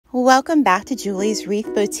Welcome back to Julie's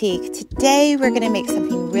Wreath Boutique. Today we're going to make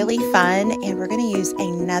something really fun and we're going to use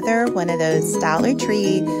another one of those Dollar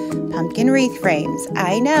Tree pumpkin wreath frames.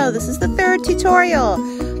 I know this is the third tutorial,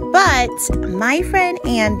 but my friend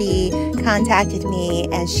Ambi contacted me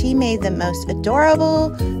and she made the most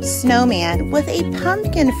adorable snowman with a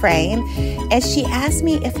pumpkin frame, and she asked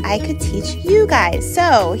me if I could teach you guys.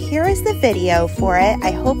 So here is the video for it.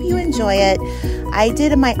 I hope you enjoy it. I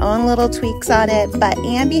did my own little tweaks on it, but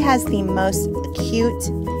Ambi has the most cute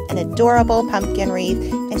and adorable pumpkin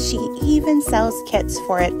wreath, and she even sells kits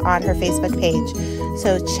for it on her Facebook page.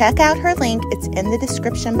 So check out her link. It's in the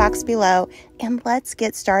description box below, and let's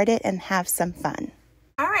get started and have some fun.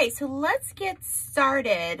 All right, so let's get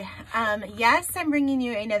started. Yes, I'm bringing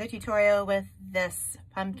you another tutorial with this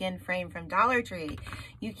pumpkin frame from Dollar Tree.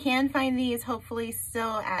 You can find these hopefully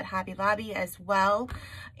still at Hobby Lobby as well.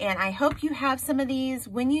 And I hope you have some of these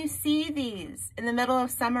when you see these in the middle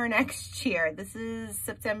of summer next year. This is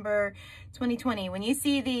September 2020. When you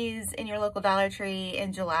see these in your local Dollar Tree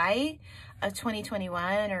in July of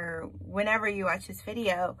 2021 or whenever you watch this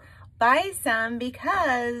video, buy some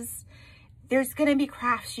because there's going to be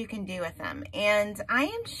crafts you can do with them. And I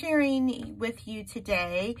am sharing with you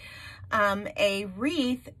today a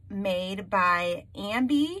wreath made by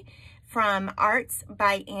Ambi from Arts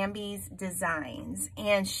by Ambi's Designs.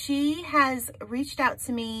 And she has reached out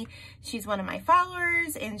to me. She's one of my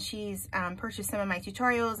followers and she's purchased some of my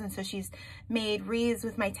tutorials. And so she's made wreaths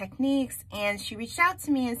with my techniques. And she reached out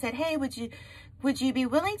to me and said, hey, would you be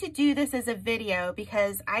willing to do this as a video?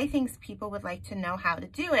 Because I think people would like to know how to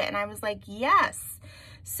do it. And I was like, yes.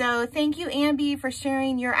 So thank you, Ambi, for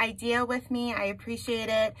sharing your idea with me. I appreciate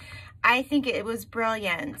it. I think it was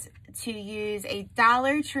brilliant to use a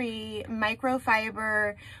Dollar Tree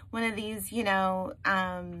microfiber, one of these, you know,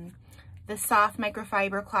 the soft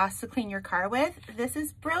microfiber cloths to clean your car with. This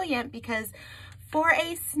is brilliant because for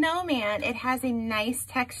a snowman, it has a nice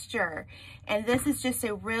texture. And this is just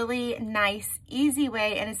a really nice, easy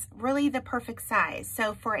way, and it's really the perfect size.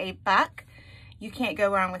 So for a buck, you can't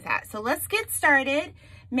go wrong with that. So let's get started.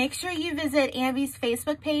 Make sure you visit Ambi's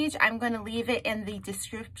Facebook page. I'm going to leave it in the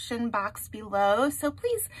description box below. So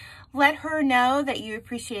please let her know that you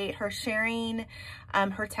appreciate her sharing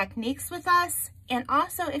her techniques with us. And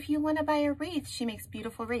also, if you want to buy a wreath, she makes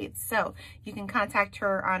beautiful wreaths. So you can contact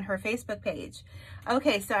her on her Facebook page.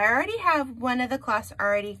 Okay, so I already have one of the cloths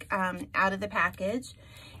already out of the package.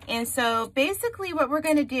 And so basically what we're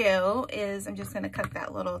going to do is, I'm just going to cut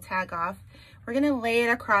that little tag off. We're going to lay it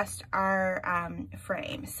across our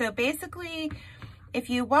frame. So basically, if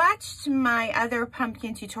you watched my other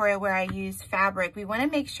pumpkin tutorial where I used fabric, we want to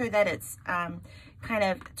make sure that it's kind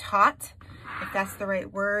of taut, if that's the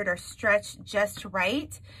right word, or stretched just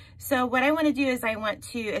right. So what I want to do is I want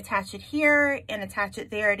to attach it here and attach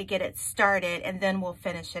it there to get it started, and then we'll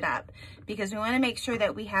finish it up because we want to make sure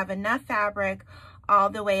that we have enough fabric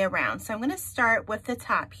all the way around. So I'm going to start with the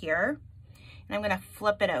top here, and I'm going to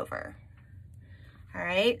flip it over. All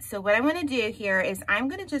right, so what I want to do here is I'm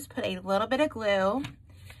going to just put a little bit of glue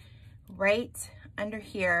right under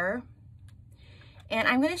here. And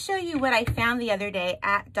I'm going to show you what I found the other day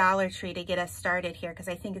at Dollar Tree to get us started here, because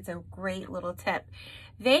I think it's a great little tip.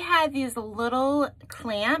 They had these little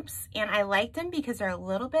clamps, and I liked them because they're a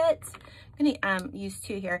little bit, I'm going to use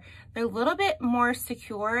two here. They're a little bit more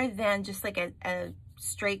secure than just like a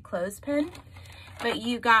straight clothespin. But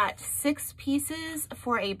you got 6 pieces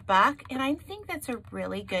for a buck, and I think that's a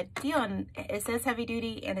really good deal. And it says heavy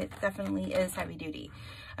duty, and it definitely is heavy duty.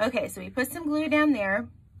 Okay, so we put some glue down there.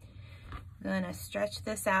 I'm gonna stretch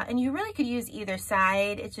this out, and you really could use either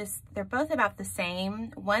side. It's just, they're both about the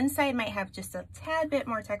same. One side might have just a tad bit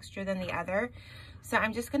more texture than the other. So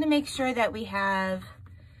I'm just gonna make sure that we have,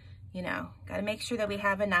 you know, gotta make sure that we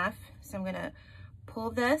have enough. So I'm gonna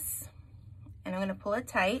pull this, and I'm gonna pull it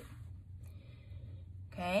tight.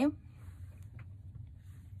 Okay,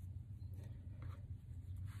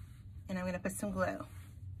 and I'm going to put some glue,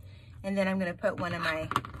 and then I'm going to put one of my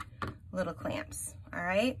little clamps. All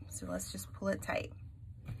right, so let's just pull it tight.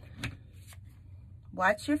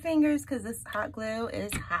 Watch your fingers because this hot glue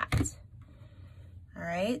is hot. All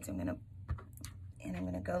right, so I'm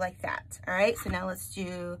going to go like that. All right, so now let's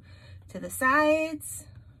do to the sides.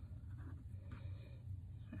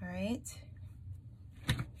 All right.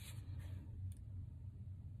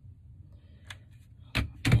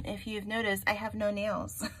 If you've noticed, I have no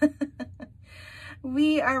nails.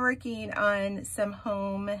 We are working on some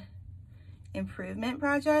home improvement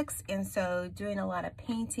projects, and so doing a lot of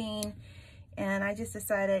painting, and I just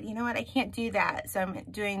decided, you know what, I can't do that, so I'm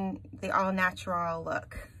doing the all natural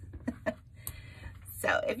look.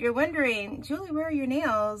 So if you're wondering, Julie, where are your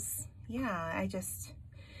nails? Yeah, I just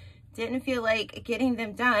didn't feel like getting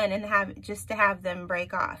them done and to have them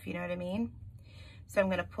break off, you know what I mean? So I'm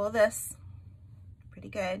gonna pull this pretty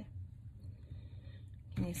good.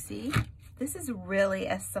 Can you see? This is really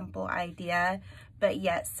a simple idea, but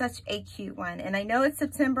yet such a cute one. And I know it's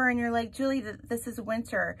September and you're like, Julie, this is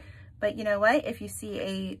winter. But you know what? If you see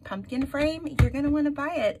a pumpkin frame, you're gonna wanna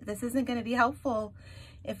buy it. This isn't gonna be helpful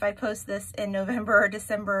if I post this in November or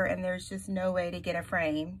December and there's just no way to get a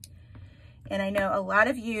frame. And I know a lot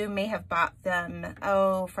of you may have bought them,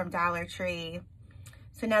 from Dollar Tree.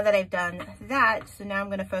 So now that I've done that, so now I'm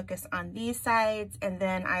gonna focus on these sides and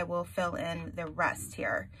then I will fill in the rest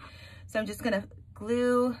here. So I'm just gonna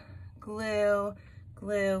glue, glue,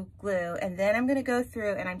 glue, glue, and then I'm gonna go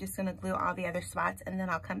through and I'm just gonna glue all the other spots and then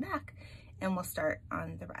I'll come back and we'll start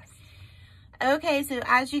on the rest. Okay, so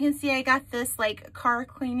as you can see, I got this like car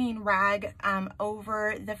cleaning rag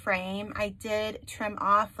over the frame. I did trim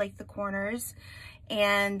off like the corners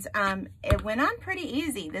and it went on pretty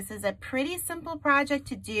easy. This is a pretty simple project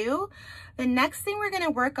to do. The next thing we're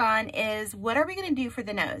gonna work on is what are we gonna do for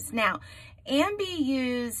the nose? Now, Ambi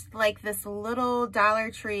used like this little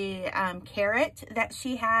Dollar Tree carrot that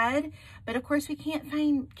she had, but of course we can't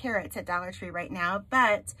find carrots at Dollar Tree right now,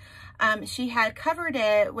 but she had covered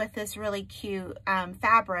it with this really cute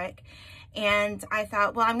fabric. And I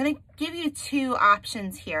thought, well, I'm gonna give you two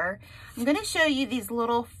options here. I'm gonna show you these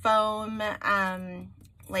little foam,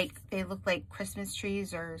 like they look like Christmas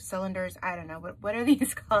trees or cylinders. I don't know, what are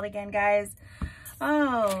these called again, guys?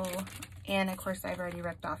 Oh, and of course I've already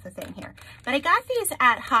ripped off the thing here. But I got these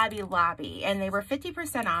at Hobby Lobby and they were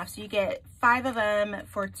 50% off. So you get 5 of them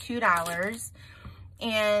for $2.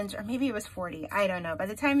 And, or maybe it was 40, I don't know. By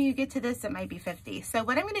the time you get to this, it might be 50. So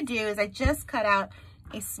what I'm gonna do is I just cut out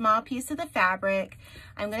a small piece of the fabric.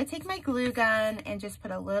 I'm gonna take my glue gun and just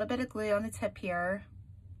put a little bit of glue on the tip here.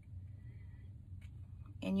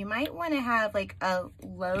 And you might wanna have like a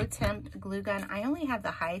low temp glue gun. I only have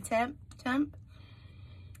the high temp.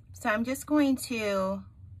 So I'm just going to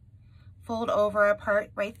fold over a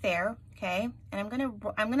part right there, okay? And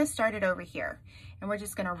I'm gonna start it over here and we're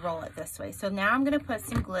just gonna roll it this way. So now I'm gonna put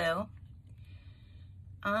some glue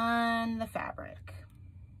on the fabric.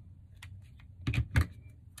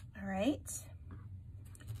 All right,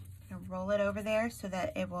 I'm gonna roll it over there so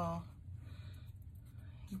that it will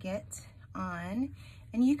get on.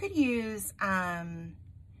 And you could use,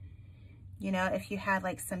 you know, if you had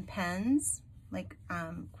like some pens, like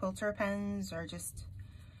quilter pens or just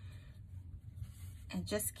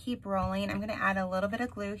keep rolling. I'm gonna add a little bit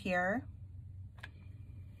of glue here.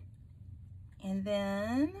 And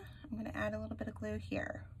then I'm gonna add a little bit of glue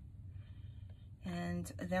here. And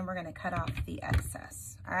then we're gonna cut off the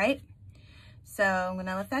excess, all right? So I'm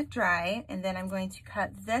gonna let that dry and then I'm going to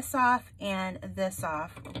cut this off and this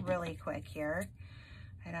off really quick here.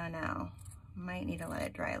 I don't know, might need to let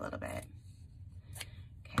it dry a little bit.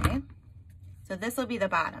 Okay. So this will be the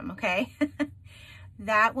bottom, okay?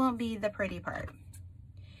 That won't be the pretty part.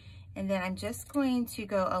 And then I'm just going to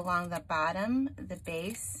go along the bottom, the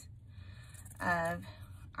base of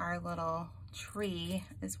our little tree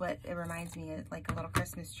is what it reminds me of, like a little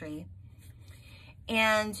Christmas tree.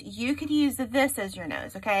 And you could use this as your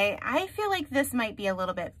nose, okay? I feel like this might be a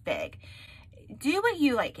little bit big. Do what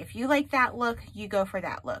you like. If you like that look, you go for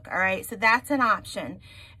that look, all right? So that's an option.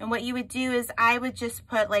 And what you would do is I would just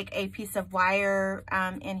put like a piece of wire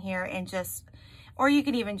in here and just, or you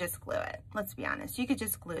could even just glue it. Let's be honest, you could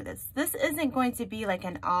just glue this. This isn't going to be like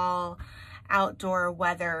an all outdoor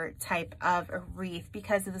weather type of a wreath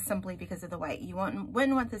simply because of the white. You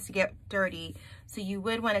wouldn't want this to get dirty, so you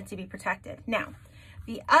would want it to be protected. Now,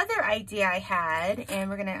 the other idea I had, and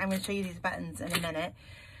I'm gonna show you these buttons in a minute,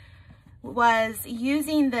 was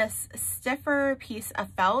using this stiffer piece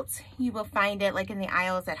of felt. You will find it like in the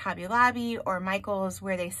aisles at Hobby Lobby or Michael's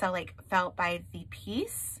where they sell like felt by the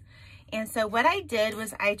piece. And so what I did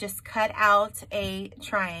was I just cut out a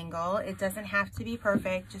triangle. It doesn't have to be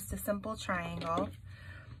perfect, just a simple triangle.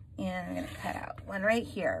 And I'm gonna cut out one right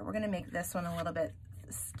here. We're gonna make this one a little bit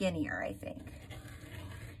skinnier, I think.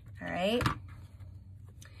 All right.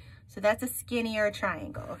 So that's a skinnier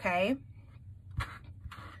triangle, okay?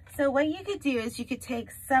 So what you could do is you could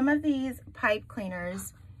take some of these pipe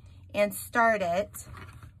cleaners and start it.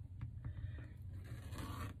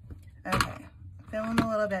 Okay, feeling a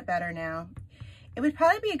little bit better now. It would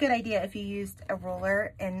probably be a good idea if you used a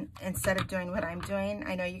ruler and instead of doing what I'm doing.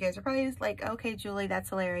 I know you guys are probably just like, okay, Julie, that's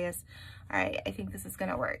hilarious. All right, I think this is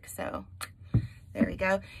gonna work. So there we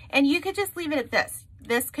go. And you could just leave it at this.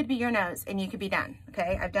 This could be your nose and you could be done,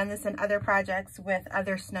 okay? I've done this in other projects with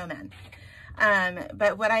other snowmen.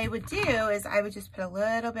 But what I would do is I would just put a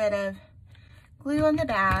little bit of glue on the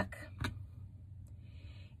back,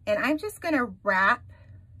 and I'm just gonna wrap,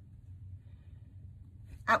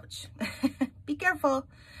 ouch, be careful.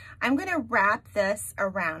 I'm gonna wrap this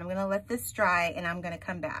around. I'm gonna let this dry and I'm gonna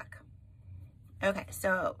come back. Okay,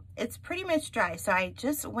 so it's pretty much dry. So I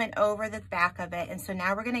just went over the back of it, and so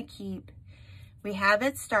now we're gonna we have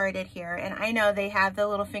it started here, and I know they have the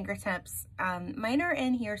little fingertips. Mine are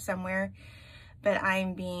in here somewhere, but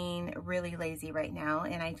I'm being really lazy right now,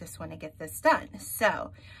 and I just wanna get this done.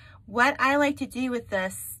 So what I like to do with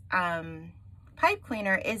this pipe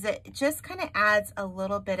cleaner is it just kind of adds a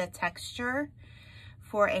little bit of texture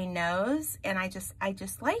for a nose, and I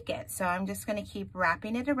just like it. So I'm just gonna keep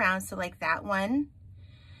wrapping it around. So like that one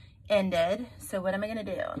ended. So what am I gonna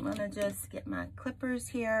do? I'm gonna just get my clippers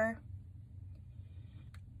here,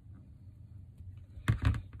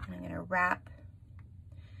 and I'm gonna wrap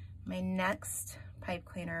my next pipe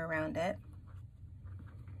cleaner around it.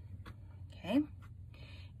 Okay,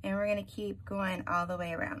 and we're gonna keep going all the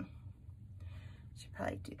way around. Should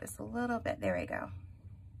probably do this a little bit. There we go.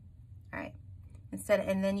 All right.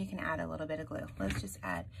 And then you can add a little bit of glue. Let's just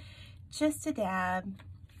add just a dab,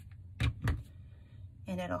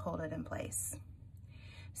 and it'll hold it in place.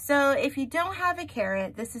 So if you don't have a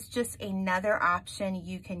carrot, this is just another option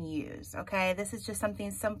you can use, okay? This is just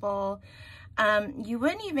something simple. You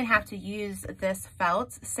wouldn't even have to use this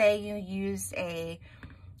felt. Say you used a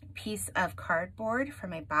piece of cardboard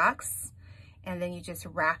from a box, and then you just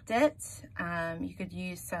wrapped it. You could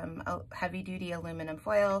use some heavy-duty aluminum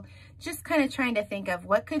foil. Just kind of trying to think of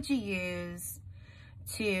what could you use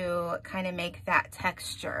to kind of make that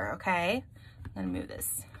texture, okay? I'm gonna move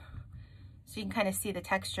this so you can kind of see the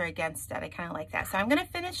texture against it. I kind of like that. So I'm gonna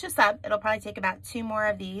finish this up. It'll probably take about 2 more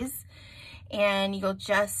of these, and you'll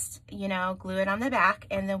just, you know, glue it on the back,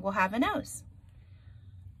 and then we'll have a nose.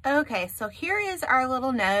 Okay, so here is our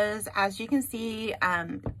little nose. As you can see,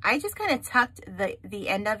 I just kind of tucked the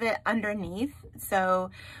end of it underneath. So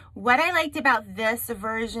what I liked about this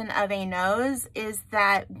version of a nose is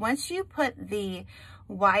that once you put the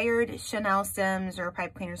wired Chenille stems or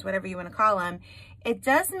pipe cleaners, whatever you want to call them, it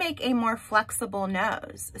does make a more flexible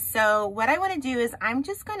nose. So what I want to do is I'm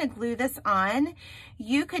just going to glue this on.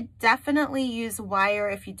 You could definitely use wire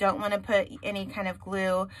if you don't want to put any kind of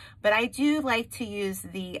glue, but I do like to use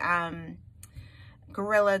the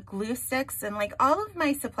Gorilla glue sticks, and like all of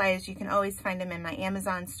my supplies, you can always find them in my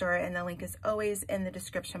Amazon store, and the link is always in the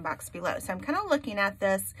description box below. So I'm kind of looking at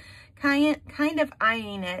this, kind of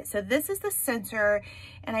eyeing it. So this is the center,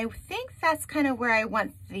 and I think that's kind of where I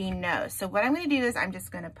want the nose. So what I'm going to do is I'm just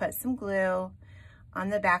going to put some glue on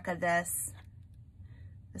the back of this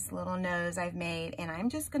little nose I've made, and I'm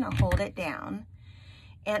just going to hold it down.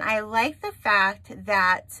 And I like the fact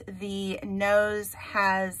that the nose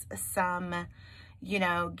has some, you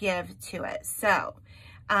know, give to it. So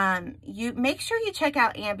you make sure you check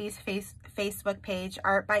out Ambi's Facebook page,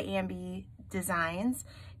 Art by Ambi Designs,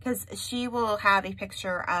 because she will have a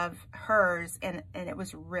picture of hers, and it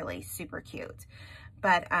was really super cute.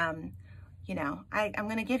 But you know, I'm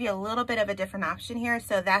going to give you a little bit of a different option here.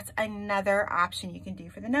 So that's another option you can do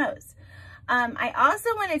for the nose. I also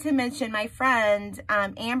wanted to mention my friend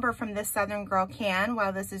Amber from the Southern Girl Can,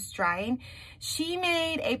 while this is drying. She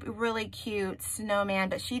made a really cute snowman,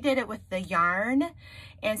 but she did it with the yarn.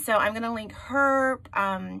 And so I'm going to link her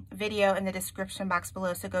video in the description box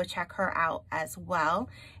below. So go check her out as well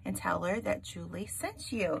and tell her that Julie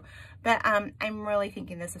sent you. But I'm really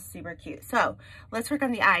thinking this is super cute. So let's work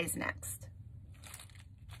on the eyes next.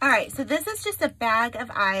 All right, so this is just a bag of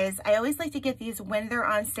eyes. I always like to get these when they're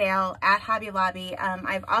on sale at Hobby Lobby.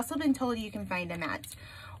 I've also been told you can find them at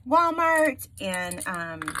Walmart, and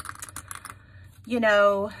you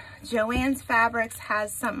know, Joann's Fabrics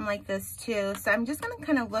has something like this too. So I'm just gonna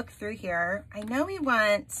kind of look through here. I know we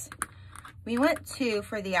want 2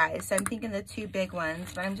 for the eyes, so I'm thinking the 2 big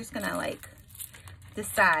ones, but I'm just gonna like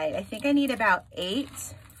decide. I think I need about 8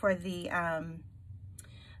 for the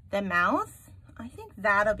mouth. I think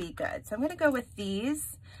that'll be good. So I'm going to go with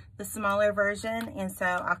these, the smaller version, and so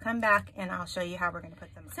I'll come back and I'll show you how we're going to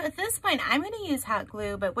put them on. So at this point, I'm going to use hot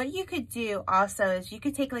glue, but what you could do also is you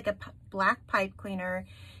could take like a black pipe cleaner,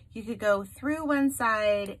 you could go through one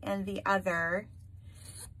side and the other,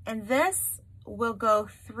 and this will go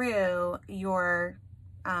through your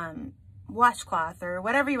washcloth or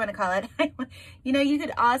whatever you want to call it. You know, you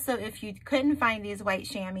could also, if you couldn't find these white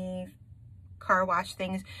chamois car wash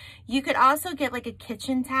things. You could also get like a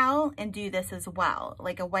kitchen towel and do this as well,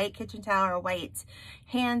 like a white kitchen towel or a white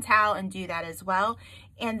hand towel, and do that as well.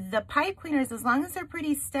 And the pipe cleaners, as long as they're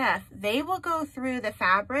pretty stiff, they will go through the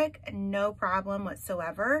fabric, no problem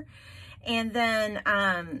whatsoever. And then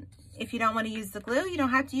if you don't want to use the glue, you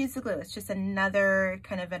don't have to use the glue. It's just another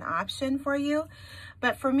kind of an option for you.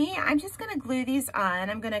 But for me, I'm just going to glue these on.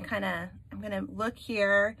 I'm going to look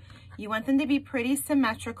here. You want them to be pretty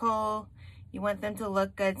symmetrical. You want them to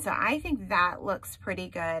look good. So I think that looks pretty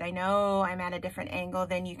good. I know I'm at a different angle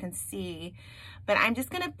than you can see, but I'm just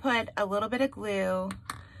going to put a little bit of glue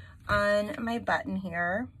on my button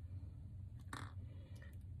here.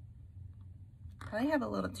 Probably have a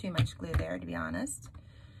little too much glue there, to be honest.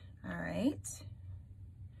 All right.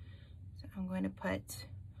 So I'm going to put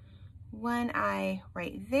one eye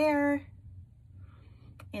right there,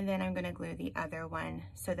 and then I'm going to glue the other one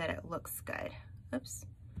so that it looks good. Oops.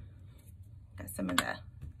 Got some of the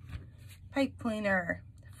pipe cleaner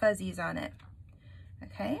fuzzies on it.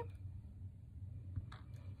 Okay.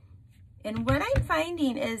 And what I'm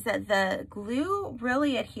finding is that the glue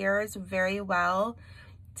really adheres very well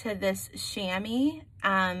to this chamois.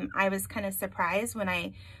 I was kind of surprised when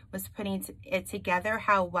I was putting it together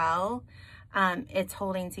how well it's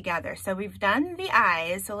holding together. So we've done the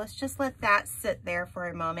eyes, so let's just let that sit there for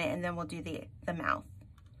a moment, and then we'll do the mouth.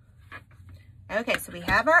 Okay, so we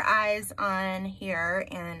have our eyes on here,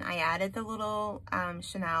 and I added the little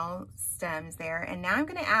Chenille stems there, and now I'm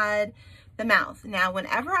going to add the mouth. Now,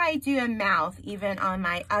 whenever I do a mouth, even on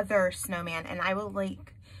my other snowman, and I will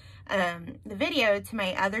link the video to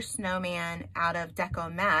my other snowman out of deco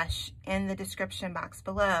mesh in the description box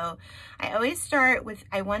below, I always start with,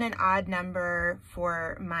 I want an odd number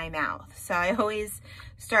for my mouth. So I always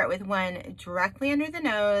start with one directly under the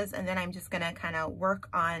nose, and then I'm just going to kind of work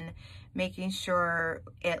on making sure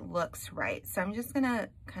it looks right. So I'm just going to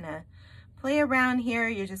kind of play around here.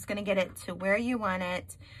 You're just going to get it to where you want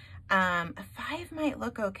it. A 5 might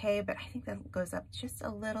look okay, but I think that goes up just a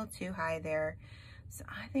little too high there. So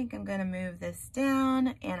I think I'm going to move this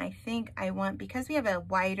down, and I think I want, because we have a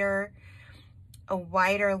wider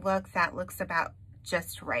look, that looks about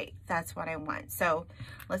just right. That's what I want. So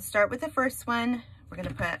let's start with the first one. We're going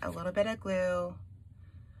to put a little bit of glue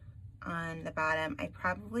on the bottom. I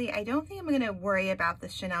don't think I'm going to worry about the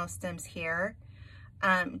Chenille stems here,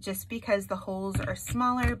 just because the holes are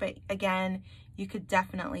smaller, but again, you could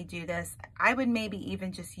definitely do this. I would maybe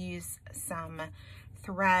even just use some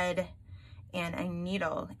thread and a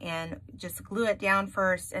needle and just glue it down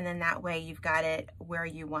first, and then that way you've got it where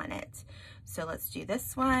you want it. So let's do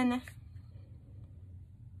this one.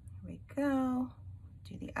 Here we go.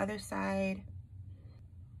 Do the other side.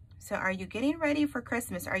 So are you getting ready for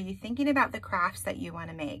Christmas? Are you thinking about the crafts that you want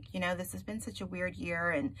to make? You know, this has been such a weird year,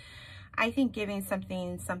 and I think giving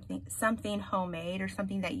something homemade or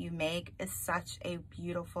something that you make is such a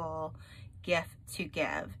beautiful gift to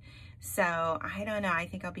give. So I don't know, I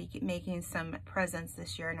think I'll be making some presents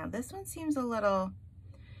this year. Now this one seems a little,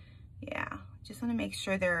 yeah, just want to make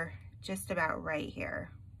sure they're just about right here.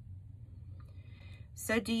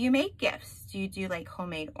 So do you make gifts? Do you do like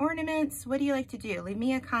homemade ornaments? What do you like to do? Leave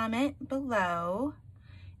me a comment below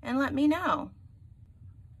and let me know.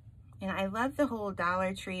 And I love the whole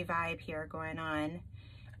Dollar Tree vibe here going on.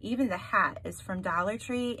 Even the hat is from Dollar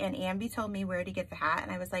Tree, and Ambi told me where to get the hat,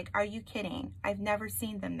 and I was like, are you kidding? I've never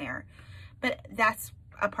seen them there. But that's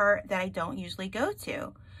a part that I don't usually go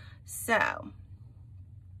to. So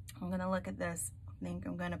I'm going to look at this. I think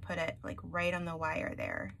I'm going to put it like right on the wire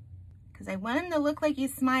there, because I want him to look like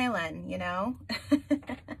he's smiling, you know?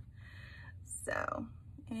 So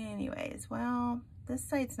anyways, well, this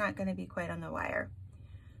side's not going to be quite on the wire.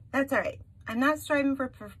 That's all right. I'm not striving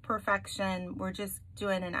for perfection. We're just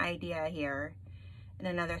doing an idea here and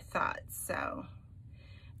another thought. So,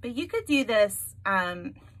 but you could do this,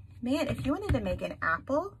 man, if you wanted to make an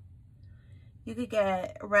apple, you could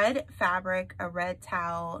get red fabric, a red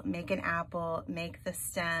towel, make an apple, make the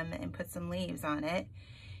stem, and put some leaves on it,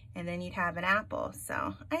 and then you'd have an apple.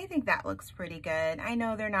 So I think that looks pretty good. I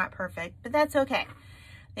know they're not perfect, but that's okay.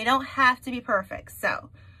 They don't have to be perfect. So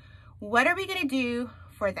what are we gonna do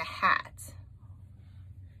for the hat?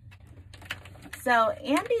 So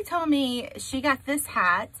Ambi told me she got this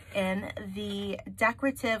hat in the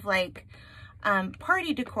decorative, like,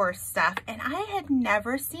 party decor stuff, and I had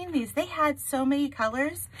never seen these. They had so many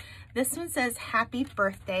colors. This one says happy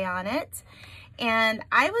birthday on it, and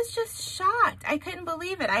I was just shocked. I couldn't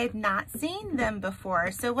believe it. I had not seen them before.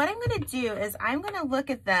 So what I'm going to do is I'm going to look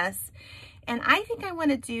at this And I think I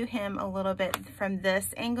want to do him a little bit from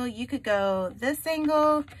this angle. You could go this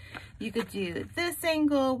angle, you could do this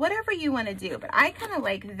angle, whatever you want to do, but I kind of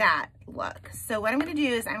like that look. So what I'm going to do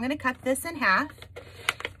is I'm going to cut this in half.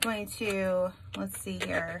 I'm going to, let's see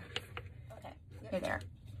here, okay, there.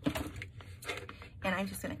 And I'm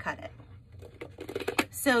just going to cut it.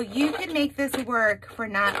 So you can make this work for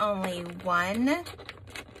not only one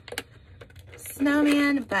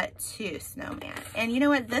snowman, but two snowman. And you know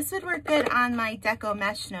what? This would work good on my deco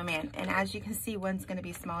mesh snowman. And as you can see, one's going to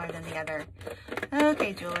be smaller than the other.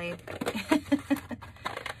 Okay, Julie.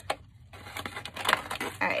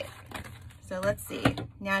 All right. So let's see.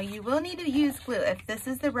 Now you will need to use glue if this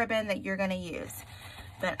is the ribbon that you're going to use.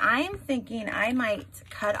 But I'm thinking I might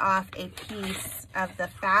cut off a piece of the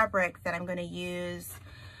fabric that I'm going to use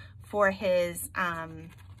for his,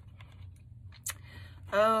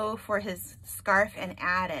 for his scarf and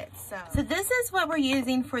add it. So this is what we're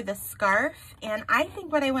using for the scarf. And I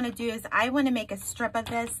think what I want to do is I want to make a strip of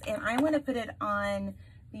this and I want to put it on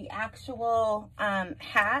the actual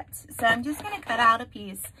hat. So I'm just going to cut out a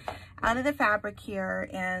piece out of the fabric here,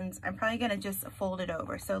 and I'm probably going to just fold it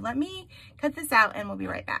over. So let me cut this out and we'll be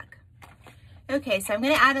right back. Okay, so I'm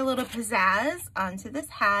going to add a little pizzazz onto this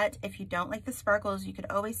hat. If you don't like the sparkles, you could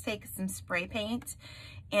always take some spray paint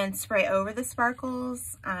and spray over the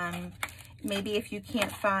sparkles. Maybe if you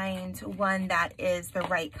can't find one that is the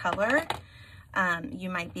right color, you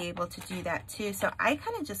might be able to do that too. So I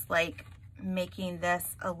kind of just like making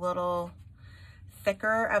this a little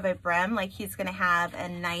thicker of a brim, like he's going to have a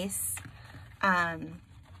nice, a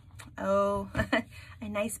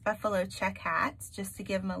nice buffalo check hat, just to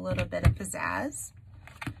give him a little bit of pizzazz.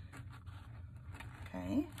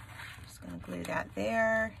 Okay, just going to glue that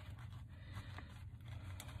there.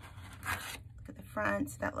 Look at the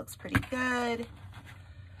front, that looks pretty good.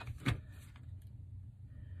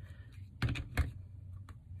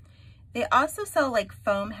 They also sell like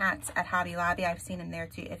foam hats at Hobby Lobby. I've seen them there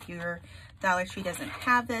too if your Dollar Tree doesn't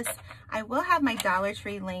have this. I will have my Dollar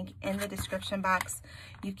Tree link in the description box.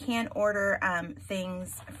 You can order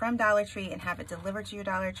things from Dollar Tree and have it delivered to your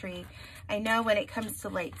Dollar Tree. I know when it comes to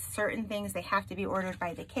like certain things, they have to be ordered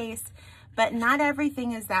by the case, but not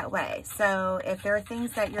everything is that way. So if there are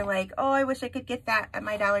things that you're like, oh, I wish I could get that at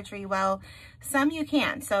my Dollar Tree, well, some you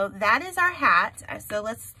can. So that is our hat. So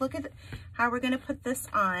let's look at how we're gonna put this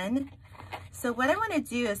on. So what I want to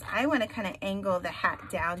do is I want to kind of angle the hat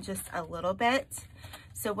down just a little bit.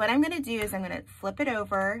 So what I'm going to do is I'm going to flip it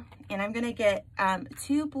over and I'm going to get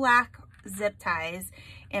 2 black zip ties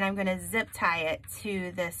and I'm going to zip tie it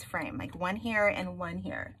to this frame, like one here and one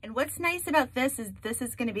here. And what's nice about this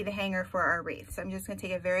is going to be the hanger for our wreath. So I'm just going to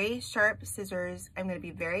take a very sharp scissors. I'm going to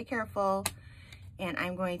be very careful and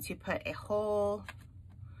I'm going to put a hole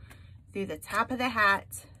through the top of the hat.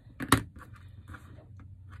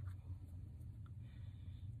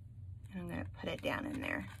 I'm going to put it down in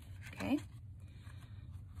there, okay?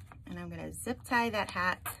 And I'm going to zip tie that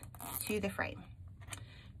hat to the frame.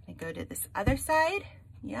 I'm going to go to this other side.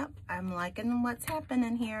 Yep, I'm liking what's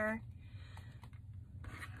happening here.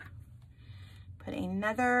 Put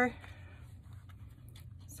another,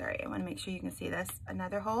 sorry, I want to make sure you can see this,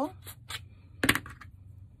 another hole.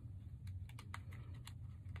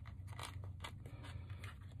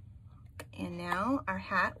 And now our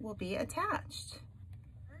hat will be attached.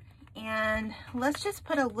 And let's just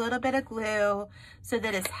put a little bit of glue so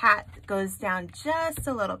that his hat goes down just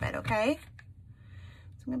a little bit, okay?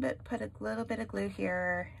 So I'm gonna put a little bit of glue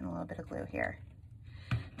here and a little bit of glue here.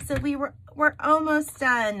 So we're almost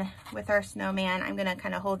done with our snowman. I'm gonna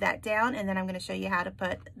kind of hold that down and then I'm gonna show you how to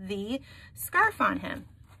put the scarf on him.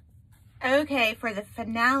 Okay, for the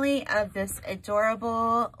finale of this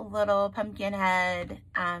adorable little pumpkin head,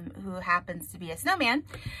 who happens to be a snowman,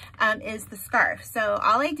 is the scarf. So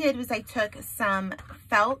all I did was I took some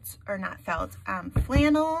flannel.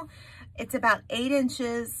 It's about 8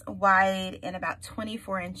 inches wide and about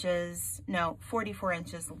 44 inches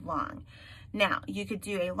long. Now, you could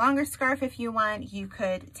do a longer scarf if you want. You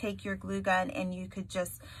could take your glue gun and you could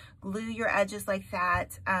just glue your edges like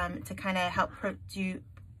that to kind of help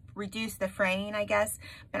reduce the fraying, I guess,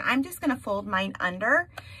 but I'm just going to fold mine under.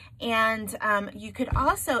 And you could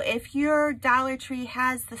also, if your Dollar Tree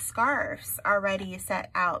has the scarves already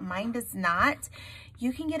set out, mine does not,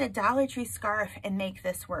 you can get a Dollar Tree scarf and make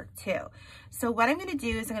this work too. So what I'm going to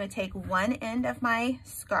do is I'm going to take one end of my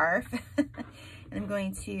scarf and I'm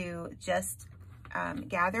going to just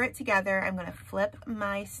gather it together. I'm going to flip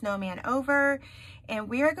my snowman over and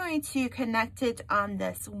we are going to connect it on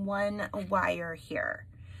this one wire here.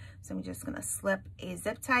 So I'm just going to slip a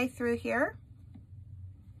zip tie through here,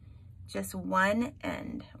 just one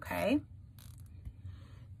end, okay?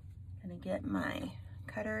 gonna get my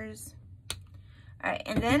cutters. All right,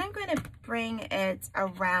 and then I'm going to bring it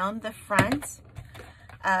around the front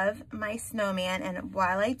of my snowman. And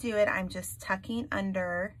while I do it, I'm just tucking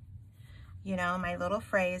under, you know, my little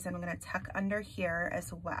phrase. I'm going to tuck under here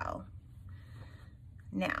as well.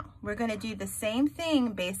 Now, we're going to do the same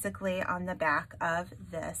thing basically on the back of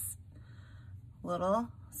this little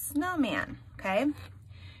snowman, okay?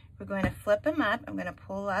 We're going to flip them up. I'm going to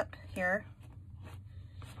pull up here.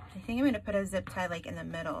 I think I'm going to put a zip tie like in the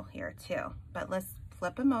middle here too, but let's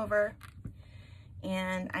flip them over,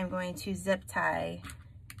 and I'm going to zip tie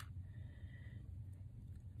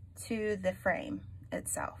to the frame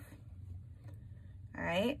itself. All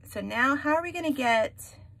right, so now how are we going to get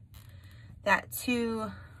that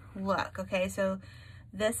to look? Okay, so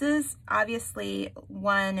this is obviously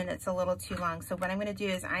one and it's a little too long. So what I'm going to do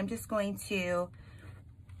is I'm just going to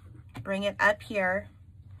bring it up here.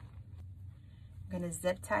 I'm going to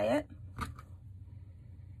zip tie it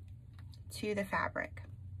to the fabric.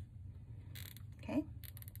 Okay.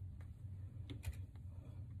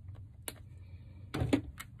 I'm going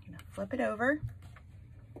to flip it over.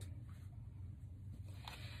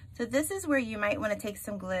 So this is where you might want to take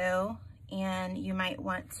some glue, and you might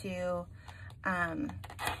want to kind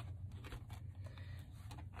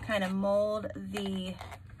of mold the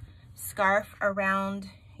scarf around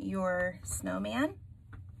your snowman.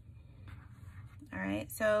 All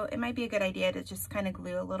right, so it might be a good idea to just kind of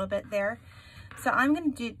glue a little bit there. So I'm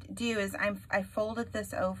going to do is I folded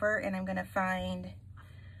this over, and I'm going to find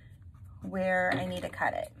where I need to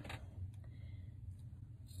cut it.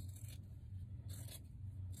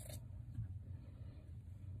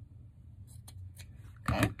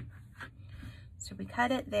 Okay, so we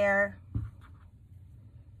cut it there.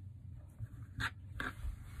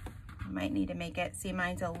 You might need to make it, see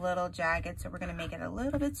mine's a little jagged, so we're going to make it a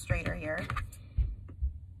little bit straighter here.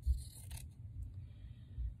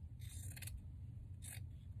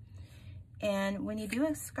 And when you do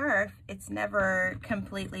a scarf, it's never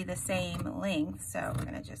completely the same length. So we're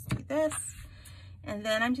gonna just do this. And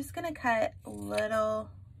then I'm just gonna cut a little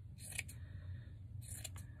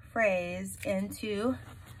phrase into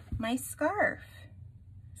my scarf.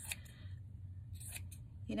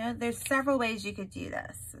 You know, there's several ways you could do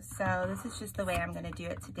this. So this is just the way I'm gonna do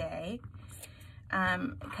it today.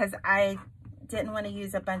 Because I didn't want to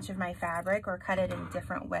use a bunch of my fabric or cut it in a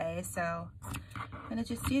different way. So I'm gonna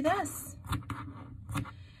just do this.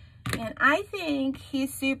 And I think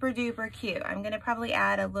he's super duper cute. I'm gonna probably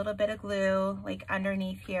add a little bit of glue like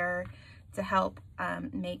underneath here to help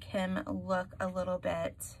make him look a little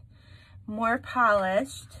bit more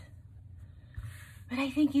polished. But I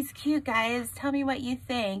think he's cute, guys. Tell me what you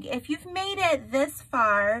think. If you've made it this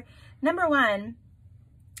far, number one,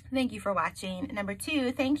 thank you for watching. Number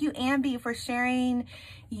two, thank you, Ambi, for sharing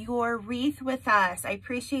your wreath with us. I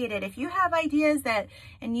appreciate it. If you have ideas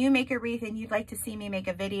and you make a wreath and you'd like to see me make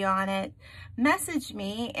a video on it, message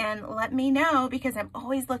me and let me know, because I'm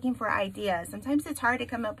always looking for ideas. Sometimes it's hard to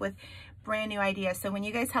come up with brand new ideas. So when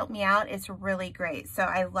you guys help me out, it's really great. So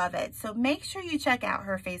I love it. So make sure you check out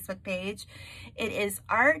her Facebook page. It is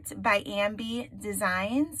Art by Ambi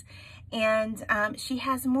Designs. And she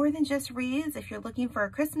has more than just wreaths. If you're looking for a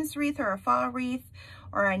Christmas wreath or a fall wreath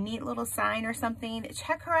or a neat little sign or something,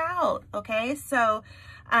 check her out, okay? So,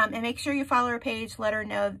 and make sure you follow her page. Let her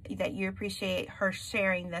know that you appreciate her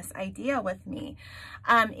sharing this idea with me.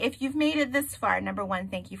 If you've made it this far, number one,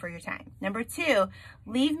 thank you for your time. Number two,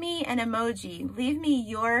 leave me an emoji. Leave me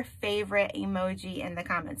your favorite emoji in the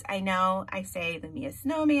comments. I know I say leave me a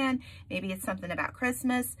snowman, maybe it's something about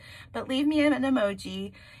Christmas, but leave me an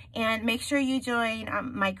emoji. And make sure you join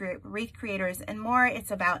my group, Wreath Creators and More.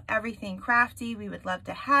 It's about everything crafty. We would love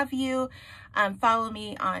to have you. Follow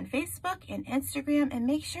me on Facebook and Instagram, and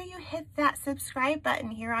make sure you hit that subscribe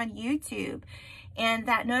button here on YouTube and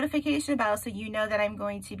that notification bell so you know that I'm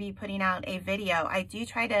going to be putting out a video. I do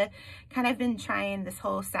try to, been trying this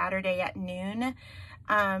whole Saturday at noon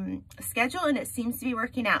schedule, and it seems to be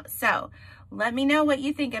working out. So let me know what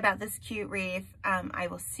you think about this cute wreath. I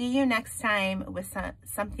will see you next time with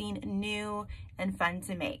something new and fun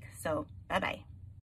to make. So bye-bye.